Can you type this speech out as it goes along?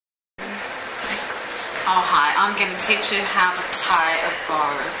Oh hi, I'm going to teach you how to tie a bow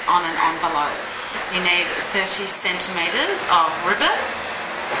on an envelope. You need 30 centimetres of ribbon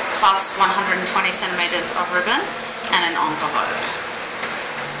plus 120 centimetres of ribbon and an envelope.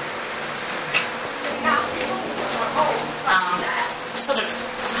 Sort of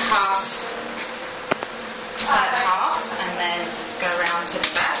half, tie it half and then go round to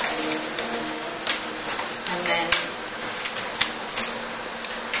the back and then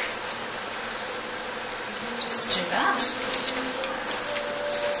just do that.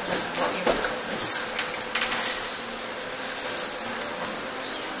 I don't know what you would call this.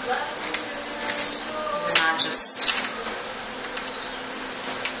 And I just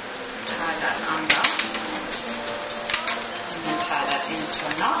tie that under and then tie that into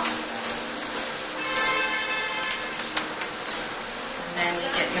a knot. And then you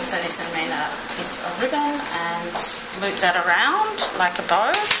get your 30 centimetre piece of ribbon and loop that around like a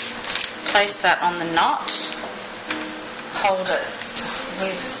bow. Place that on the knot, hold it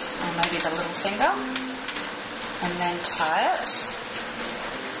with maybe the little finger and then tie it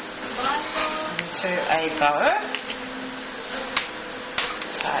into a bow,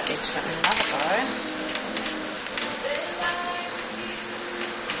 tie it into another bow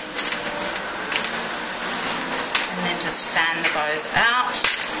and then just fan the bows out.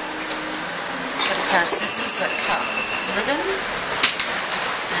 Get a pair of scissors that cut ribbon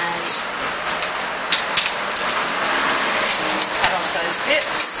and just cut off those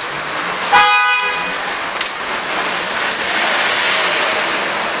bits.